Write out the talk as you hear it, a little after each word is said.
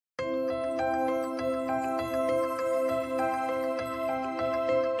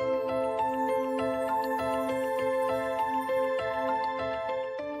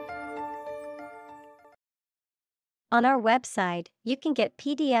On our website, you can get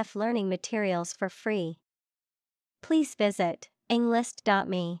PDF learning materials for free. Please visit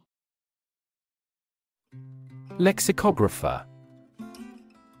englist.me. Lexicographer.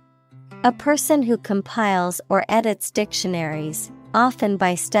 A person who compiles or edits dictionaries, often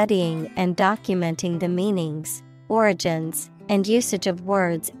by studying and documenting the meanings, origins, and usage of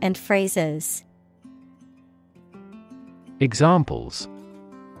words and phrases. Examples: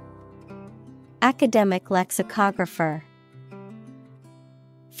 Academic lexicographer.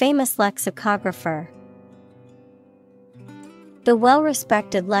 Famous lexicographer. The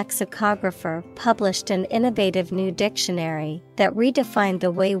well-respected lexicographer published an innovative new dictionary that redefined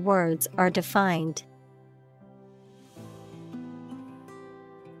the way words are defined.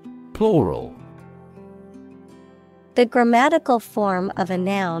 Plural. The grammatical form of a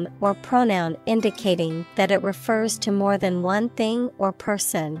noun or pronoun indicating that it refers to more than one thing or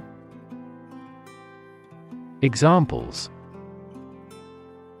person. Examples: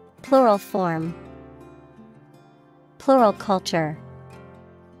 Plural form. Plural culture.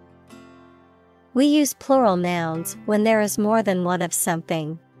 We use plural nouns when there is more than one of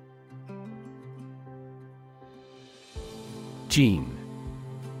something. Jean.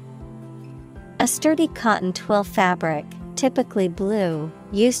 A sturdy cotton twill fabric, typically blue,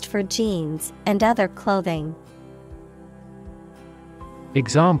 used for jeans and other clothing.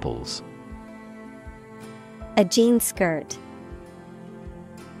 Examples: A jean skirt.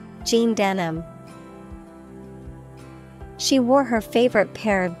 Jean denim. She wore her favorite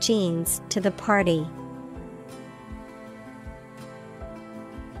pair of jeans to the party.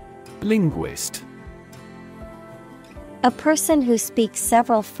 Linguist. A person who speaks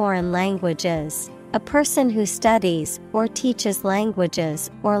several foreign languages, a person who studies or teaches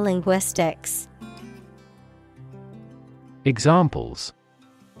languages or linguistics. Examples: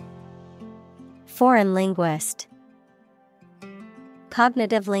 Foreign linguist.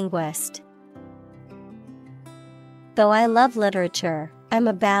 Cognitive linguist. Though I love literature, I'm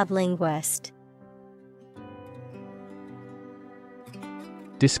a bad linguist.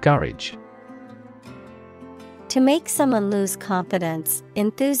 Discourage. To make someone lose confidence,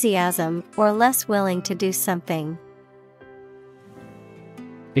 enthusiasm, or less willing to do something.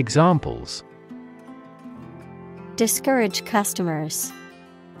 Examples: Discourage customers.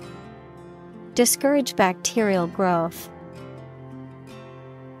 Discourage bacterial growth.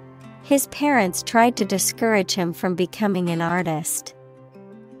 His parents tried to discourage him from becoming an artist.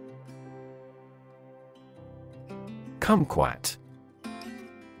 Kumquat.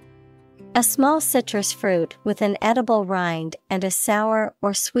 A small citrus fruit with an edible rind and a sour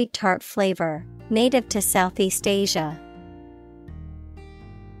or sweet tart flavor, native to Southeast Asia.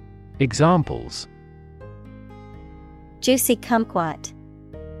 Examples: Juicy kumquat.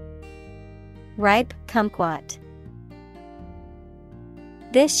 Ripe kumquat.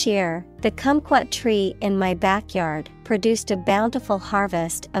 This year, the kumquat tree in my backyard produced a bountiful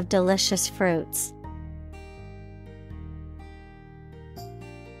harvest of delicious fruits.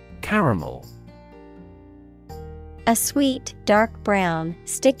 Caramel. A sweet, dark brown,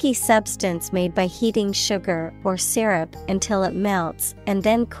 sticky substance made by heating sugar or syrup until it melts and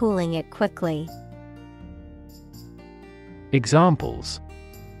then cooling it quickly. Examples: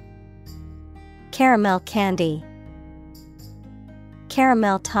 Caramel candy.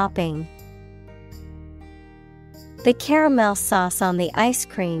 Caramel topping. The caramel sauce on the ice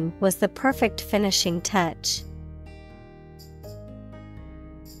cream was the perfect finishing touch.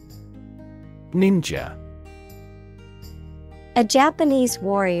 Ninja. A Japanese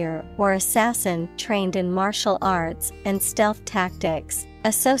warrior or assassin trained in martial arts and stealth tactics,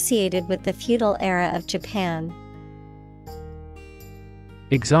 associated with the feudal era of Japan.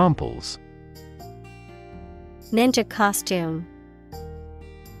 Examples: Ninja costume.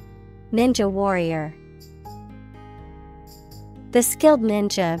 Ninja warrior. The skilled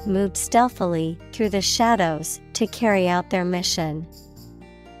ninja moved stealthily through the shadows to carry out their mission.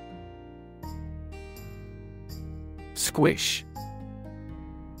 Squish.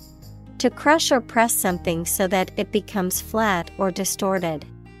 To crush or press something so that it becomes flat or distorted.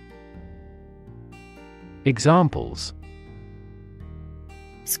 Examples: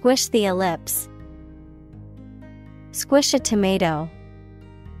 Squish the ellipse. Squish a tomato.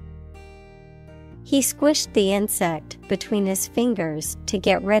 He squished the insect between his fingers to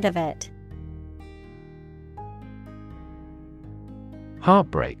get rid of it.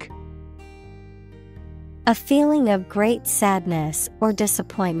 Heartbreak. A feeling of great sadness or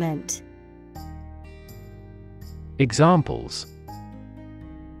disappointment. Examples: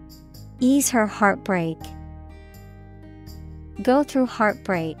 Ease her heartbreak. Go through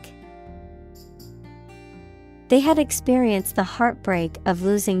heartbreak. They had experienced the heartbreak of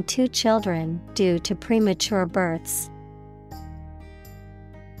losing 2 children due to premature births.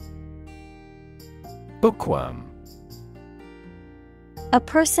 Bookworm. A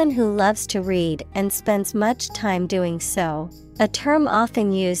person who loves to read and spends much time doing so, a term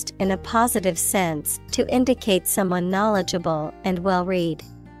often used in a positive sense to indicate someone knowledgeable and well-read.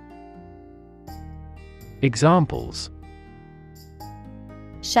 Examples: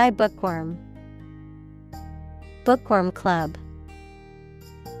 Shy bookworm. Bookworm club.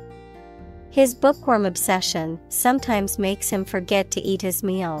 His bookworm obsession sometimes makes him forget to eat his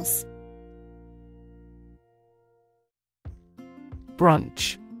meals.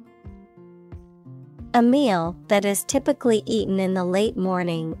 Brunch. A meal that is typically eaten in the late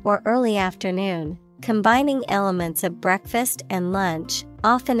morning or early afternoon, combining elements of breakfast and lunch,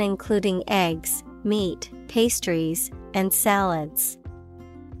 often including eggs, meat, pastries, and salads.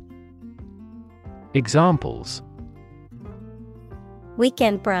 Examples: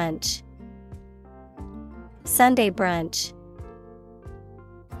 Weekend brunch. Sunday brunch.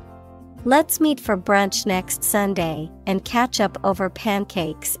 Let's meet for brunch next Sunday and catch up over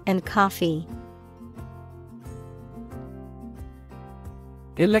pancakes and coffee.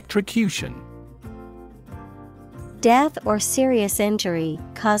 Electrocution. Death or serious injury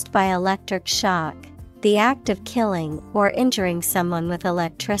caused by electric shock, the act of killing or injuring someone with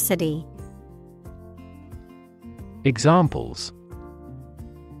electricity. Examples: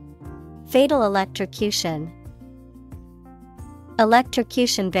 Fatal electrocution.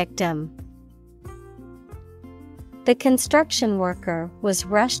 Electrocution victim. The construction worker was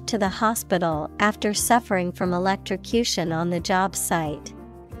rushed to the hospital after suffering from electrocution on the job site.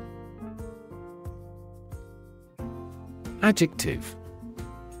 Adjective.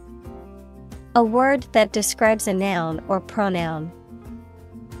 A word that describes a noun or pronoun.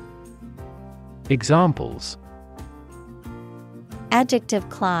 Examples: Adjective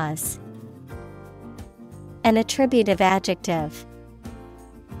clause. An attributive adjective.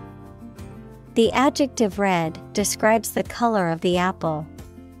 The adjective red describes the color of the apple.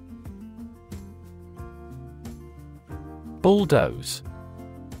 Bulldoze.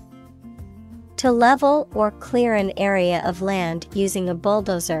 To level or clear an area of land using a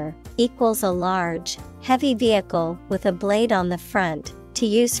bulldozer equals a large, heavy vehicle with a blade on the front, to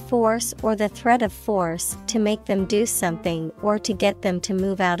use force or the threat of force to make them do something or to get them to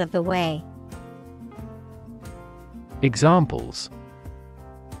move out of the way. Examples: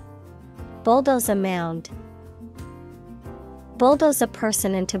 Bulldoze a mound. Bulldoze a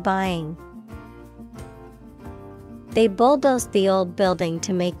person into buying. They bulldozed the old building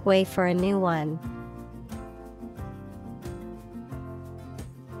to make way for a new one.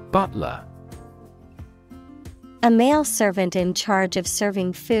 Butler. A male servant in charge of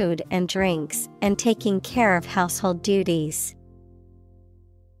serving food and drinks and taking care of household duties.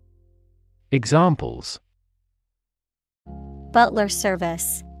 Examples: Butler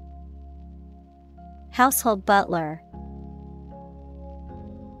service. Household butler.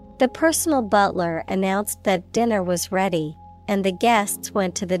 The personal butler announced that dinner was ready, and the guests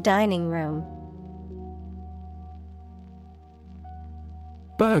went to the dining room.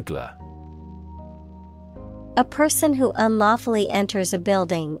 Burglar. A person who unlawfully enters a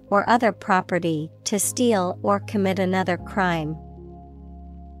building or other property to steal or commit another crime.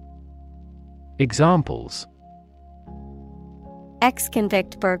 Examples: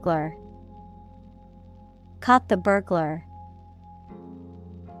 Ex-convict burglar. Caught the burglar.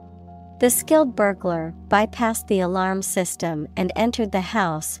 The skilled burglar bypassed the alarm system and entered the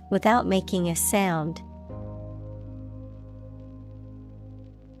house without making a sound.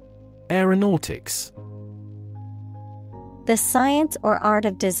 Aeronautics. The science or art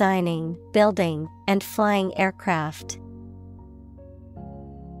of designing, building, and flying aircraft.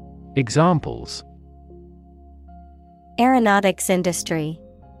 Examples: Aeronautics industry.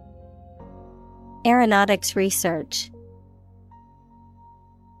 Aeronautics research.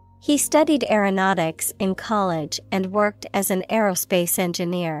 He studied aeronautics in college and worked as an aerospace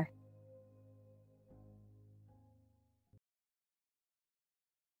engineer.